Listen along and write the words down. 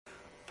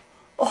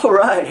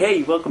Alright,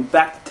 hey, welcome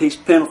back to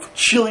Taste Panel for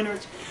Chili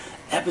Nerds,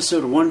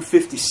 episode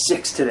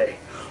 156 today.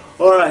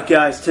 Alright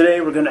guys,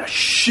 today we're going to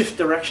shift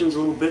directions a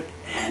little bit,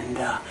 and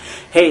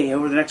hey,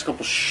 over the next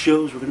couple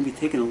shows we're going to be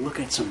taking a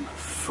look at some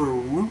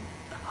fruit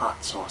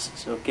hot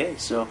sauces, okay?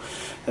 So,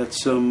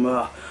 that's some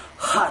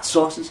hot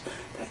sauces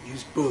that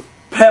use both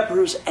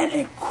peppers and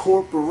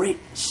incorporate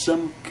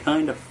some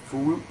kind of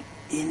fruit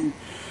in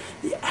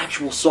the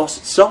actual sauce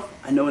itself.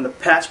 I know in the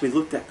past we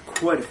looked at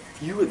quite a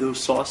few of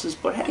those sauces,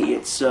 but hey,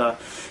 it's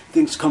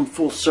things come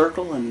full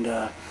circle, and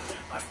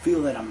I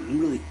feel that I'm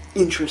really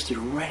interested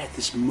right at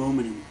this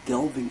moment in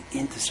delving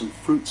into some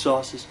fruit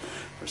sauces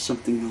for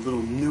something a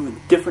little new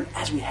and different,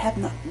 as we have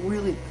not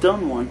really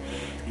done one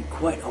in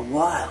quite a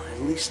while,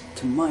 at least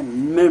to my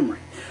memory.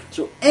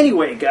 So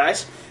anyway,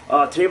 guys,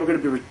 today we're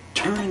going to be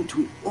returning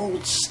to an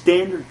old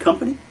standard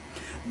company,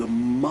 the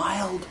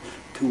Mild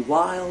to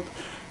Wild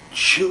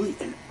Chili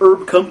and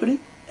Herb Company,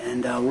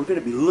 and we're going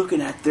to be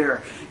looking at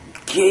their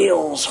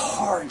Gale's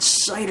hard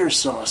cider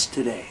sauce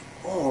today.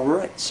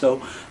 Alright, so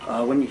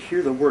when you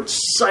hear the word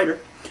cider,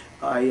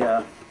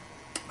 what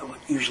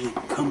usually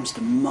comes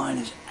to mind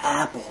is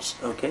apples,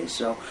 okay?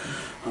 So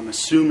I'm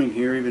assuming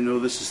here, even though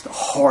this is the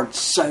hard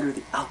cider,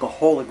 the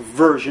alcoholic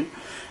version,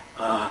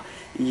 I'm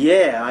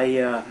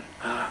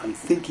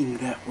thinking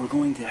that we're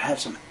going to have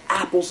some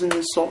apples in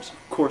this sauce.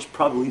 Of course,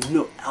 probably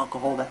no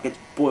alcohol. That gets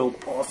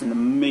boiled off in the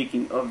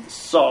making of the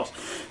sauce.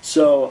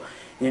 So,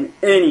 in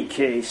any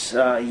case,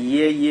 there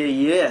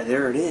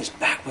it is.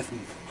 Back with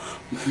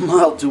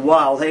Mild to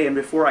Wild. Hey, and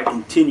before I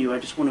continue, I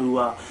just want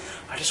to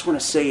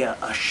say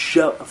a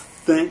shout of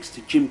thanks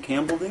to Jim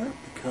Campbell there,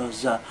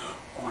 because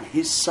on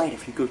his site,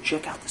 if you go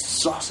check out the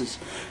sauces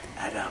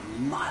at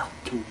Mild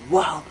to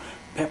Wild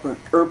Pepper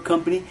and Herb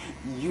Company,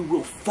 you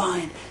will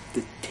find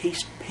the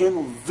Taste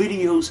Panel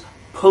videos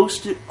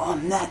posted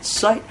on that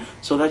site.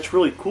 So that's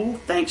really cool.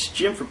 Thanks,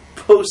 Jim, for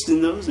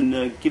posting those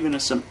and giving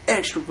us some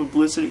extra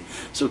publicity.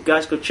 So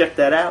guys, go check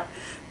that out.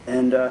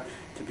 And to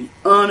be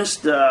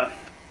honest, so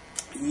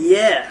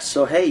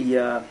hey,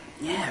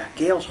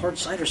 Gale's hard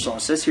cider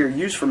sauce. It says here,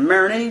 used for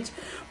marinades,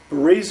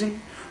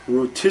 braising,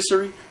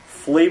 rotisserie,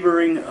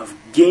 flavoring of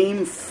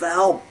game,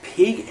 fowl,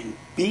 pig, and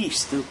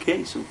beast.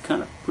 Okay, so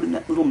kind of putting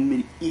that little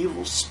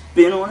medieval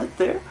spin on it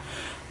there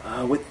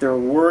with their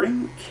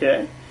wording.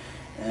 Okay,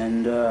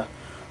 and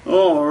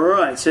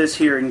alright, it says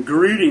here,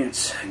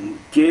 ingredients: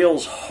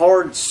 Gale's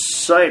hard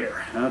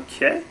cider.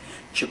 Okay,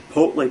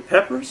 chipotle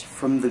peppers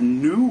from the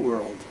New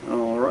World.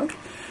 Alright,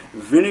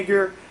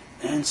 vinegar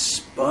and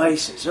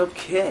spices.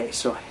 Okay,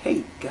 so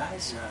hey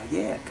guys,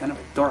 kind of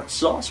a dark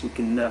sauce. We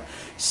can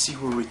see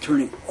we're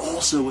returning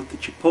also with the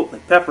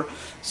chipotle pepper,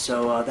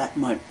 so that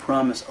might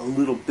promise a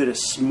little bit of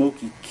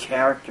smoky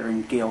character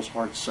in Gale's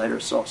hard cider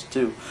sauce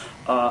too.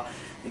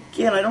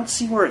 Again, I don't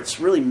see where it's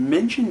really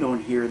mentioned on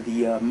here.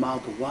 The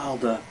Mild to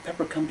Wild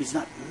Pepper Company's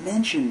not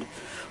mentioned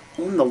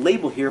on the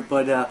label here,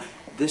 but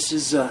this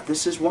is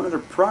one of their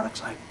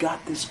products. I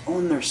got this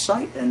on their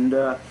site, and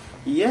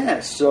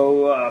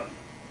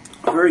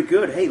very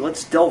good. Hey,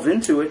 let's delve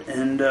into it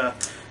and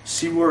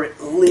see where it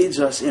leads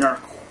us in our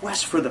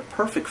quest for the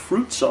perfect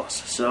fruit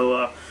sauce.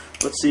 So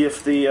let's see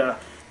if the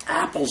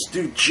apples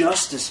do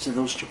justice to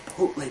those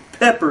chipotle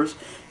peppers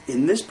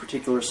in this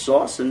particular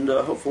sauce, and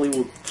hopefully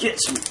we'll get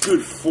some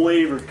good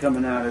flavor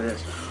coming out of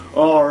this.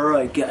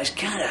 Alright guys,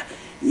 kind of,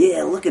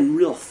 looking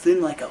real thin,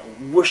 like a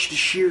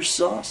Worcestershire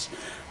sauce.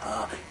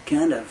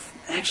 Kind of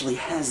actually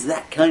has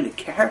that kind of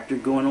character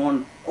going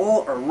on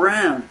all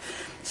around.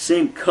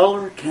 Same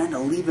color, kind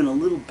of leaving a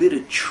little bit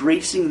of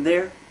tracing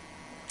there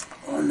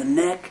on the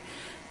neck,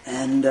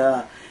 and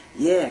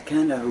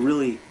kind of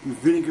really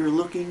vinegar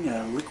looking,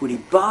 liquidy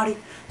body.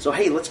 So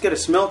hey, let's get a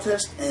smell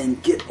test and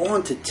get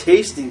on to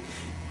tasting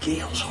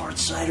Gale's hard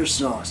cider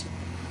sauce.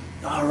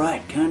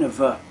 Alright, kind of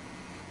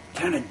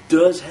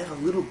does have a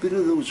little bit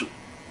of those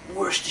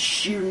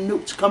Worcestershire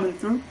notes coming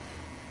through.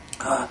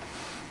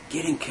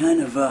 Getting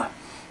kind of,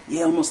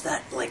 almost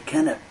that, like,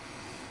 kind of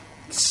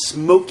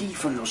smoky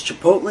from those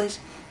chipotles,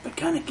 but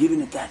kind of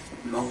giving it that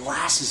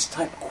molasses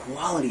type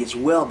quality as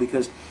well,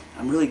 because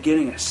I'm really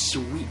getting a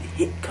sweet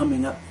hit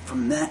coming up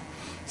from that.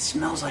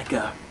 Smells like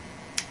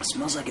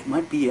it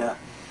might be a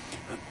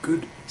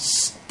good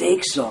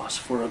steak sauce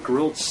for a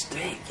grilled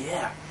steak,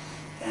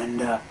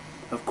 and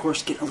of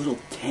course getting a little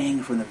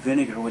tang from the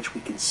vinegar, which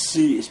we can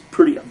see is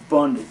pretty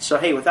abundant. So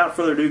hey, without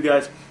further ado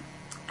guys,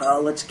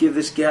 let's give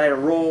this guy a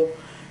roll.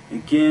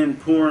 Again,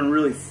 pouring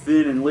really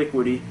thin and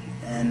liquidy,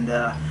 and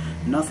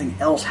nothing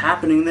else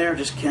happening there,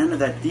 just kind of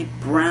that deep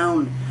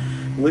brown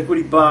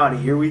liquidy body.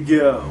 Here we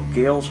go,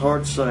 Gale's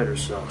hard cider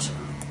sauce.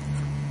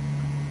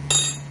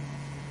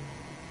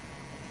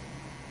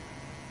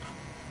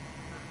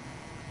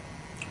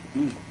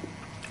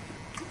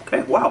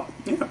 Okay, wow,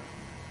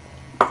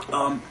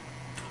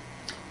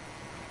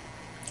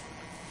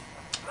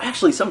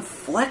 actually some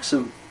flecks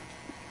of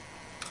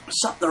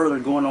something or other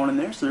going on in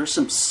there, so there's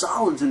some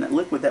solids in that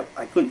liquid that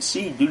I couldn't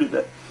see due to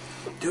the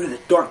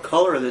dark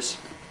color of this.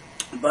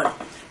 But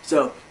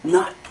so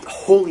not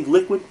wholly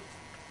liquid.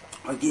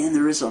 Again,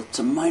 there is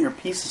some minor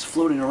pieces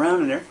floating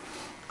around in there.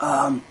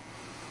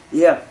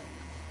 Yeah,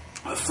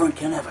 up front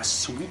kind of have a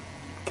sweet,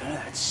 kind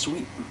of that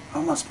sweet,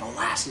 almost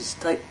molasses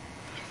type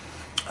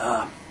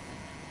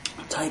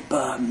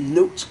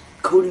notes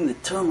coating the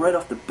tongue right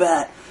off the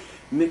bat,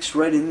 mixed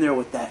right in there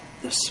with the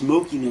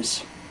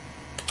smokiness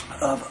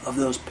of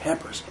those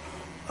peppers.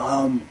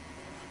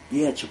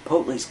 Yeah,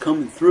 chipotle's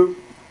coming through.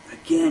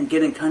 Again,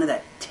 getting kind of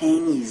that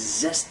tangy,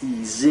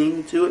 zesty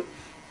zing to it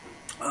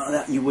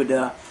that you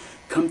would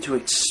come to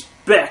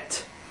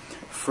expect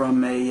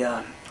from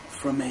a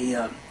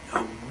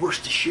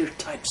Worcestershire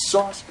type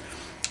sauce.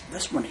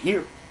 This one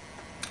here,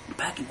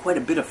 packing quite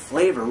a bit of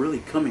flavor, really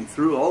coming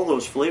through. All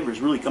those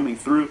flavors really coming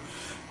through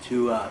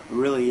to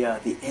really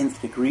the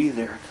nth degree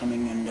there,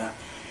 coming and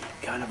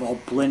kind of all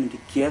blending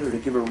together to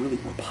give a really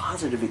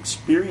positive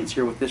experience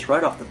here with this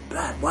right off the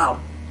bat.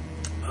 Wow,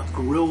 a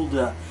grilled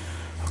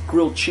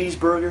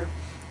cheeseburger,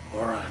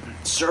 or a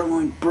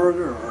sirloin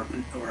burger,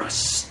 or a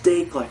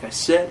steak, like I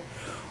said.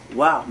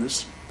 Wow,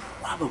 this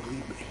probably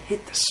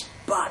hit the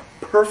spot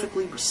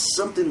perfectly with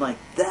something like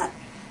that.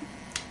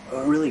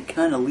 Really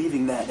kind of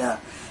leaving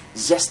that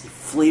zesty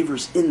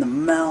flavors in the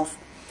mouth.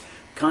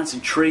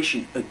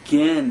 Concentration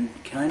again,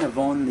 kind of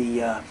on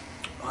the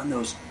on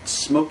those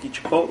smoky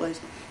chipotles,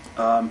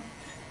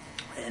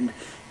 and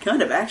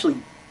kind of actually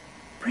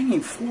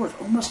bringing forth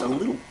almost a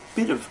little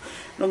bit of,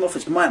 I don't know if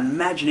it's my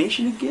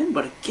imagination again,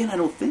 but again I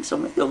don't think so.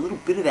 Maybe a little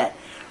bit of that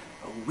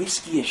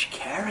whiskey-ish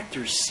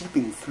character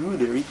seeping through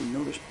there, even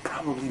though there's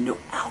probably no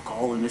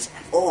alcohol in this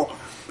at all.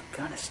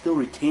 Kind of still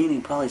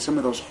retaining probably some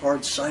of those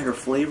hard cider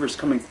flavors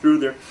coming through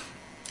there.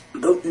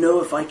 Don't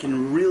know if I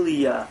can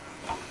really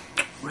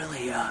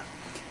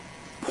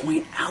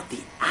point out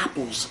the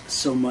apples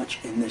so much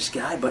in this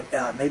guy, but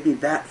maybe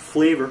that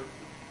flavor,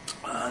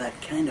 that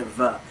kind of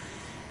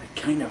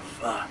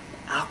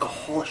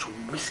alcoholish,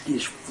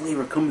 whiskey-ish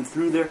flavor coming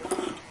through there,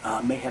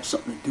 may have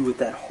something to do with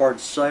that hard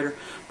cider.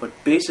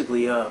 But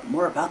basically,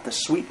 more about the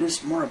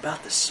sweetness, more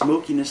about the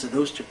smokiness of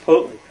those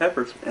chipotle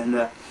peppers, and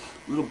a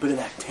little bit of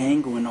that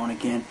tang going on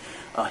again.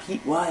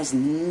 Heat-wise,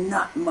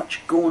 not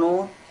much going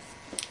on.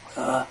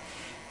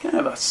 Kind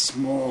of a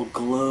small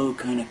glow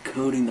kind of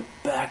coating the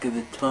back of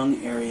the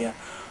tongue area,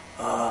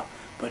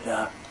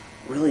 but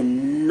really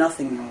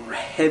nothing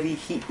heavy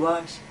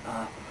heat-wise.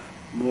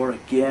 More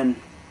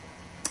again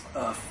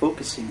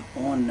focusing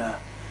on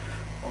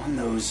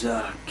those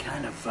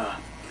kind of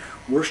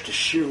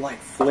Worcestershire-like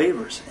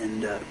flavors,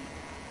 and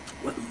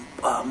with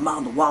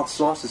mild to wild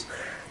sauces.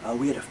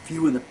 We had a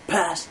few in the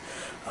past,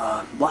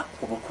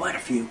 quite a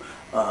few.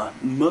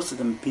 Most of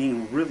them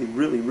being really,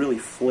 really, really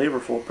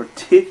flavorful,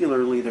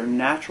 particularly their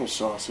natural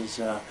sauces.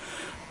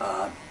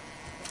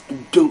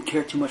 Don't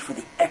care too much for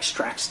the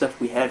extract stuff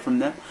we had from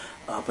them,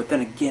 but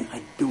then again,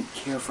 I don't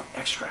care for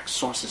extract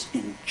sauces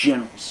in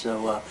general,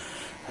 so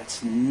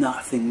that's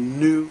nothing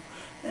new,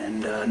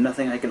 and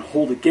nothing I can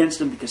hold against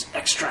them, because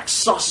extract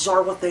sauces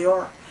are what they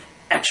are,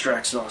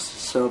 extract sauces.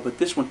 So, but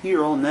this one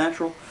here, all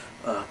natural,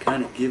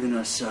 kind of giving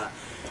us,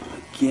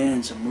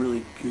 again, some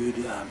really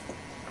good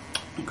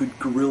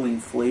grilling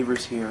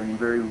flavors here, and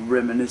very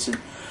reminiscent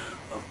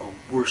of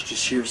a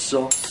Worcestershire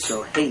sauce.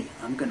 So hey,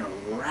 I'm gonna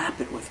wrap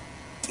it with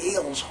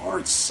Gale's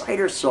hard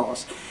cider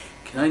sauce.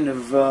 Kind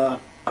of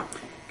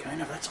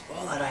that's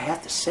all that I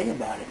have to say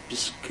about it.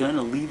 Just kind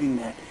of leaving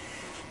that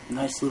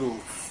nice little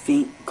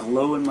faint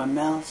glow in my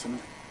mouth, some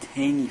of the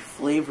tangy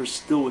flavors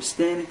still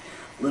withstanding,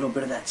 a little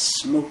bit of that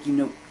smoky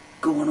note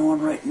going on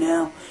right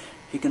now,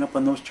 picking up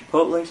on those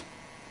chipotles.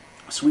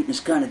 Sweetness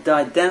kind of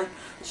died down,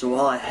 so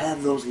while I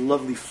have those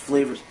lovely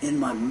flavors in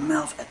my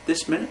mouth at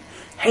this minute,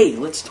 hey,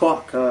 let's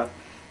talk.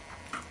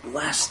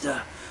 Last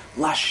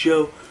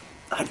show,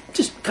 I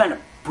just kind of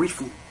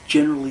briefly,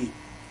 generally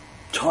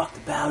talked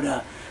about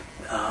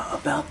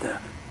the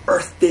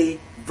Earth Day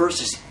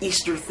versus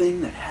Easter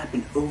thing that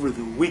happened over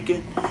the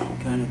weekend,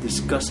 kind of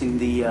discussing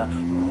the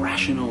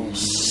rational,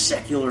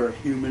 secular,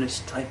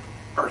 humanist type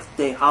Earth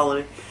Day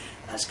holiday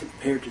as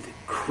compared to the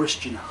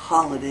Christian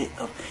holiday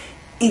of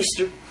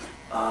Easter.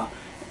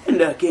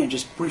 And again,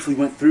 just briefly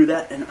went through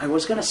that, and I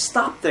was going to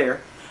stop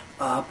there,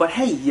 but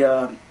hey,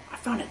 I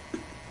found it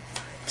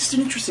just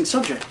an interesting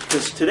subject,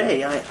 because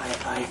today I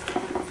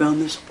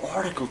found this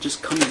article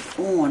just coming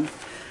on,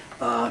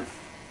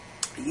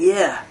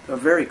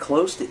 very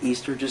close to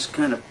Easter, just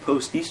kind of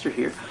post-Easter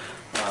here.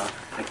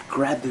 I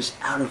grabbed this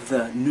out of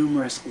the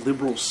numerous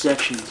liberal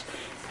sections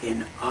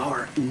in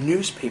our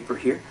newspaper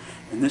here,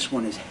 and this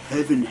one is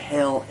Heaven,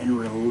 Hell, and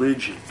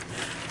Religion,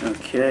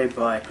 okay,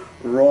 by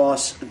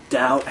Ross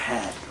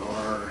Doubthat,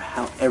 or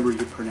however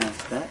you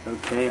pronounce that,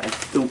 okay, I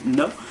don't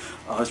know.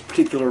 This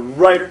particular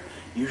writer,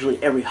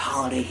 usually every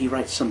holiday he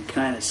writes some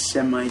kind of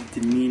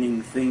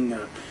semi-demeaning thing,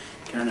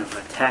 kind of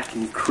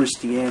attacking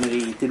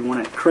Christianity. He did one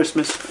at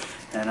Christmas,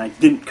 and I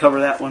didn't cover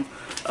that one,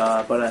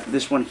 but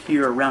this one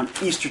here around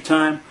Easter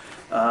time.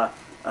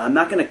 I'm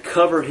not going to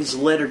cover his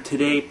letter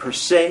today per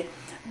se,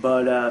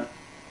 but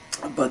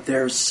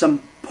there's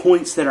some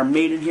points that are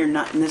made in here,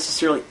 not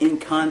necessarily in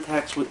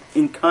context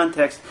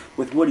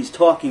with what he's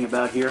talking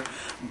about here,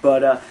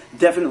 but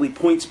definitely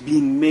points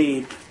being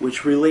made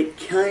which relate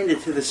kind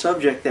of to the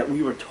subject that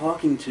we were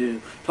talking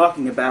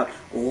about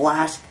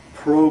last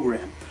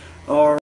program. All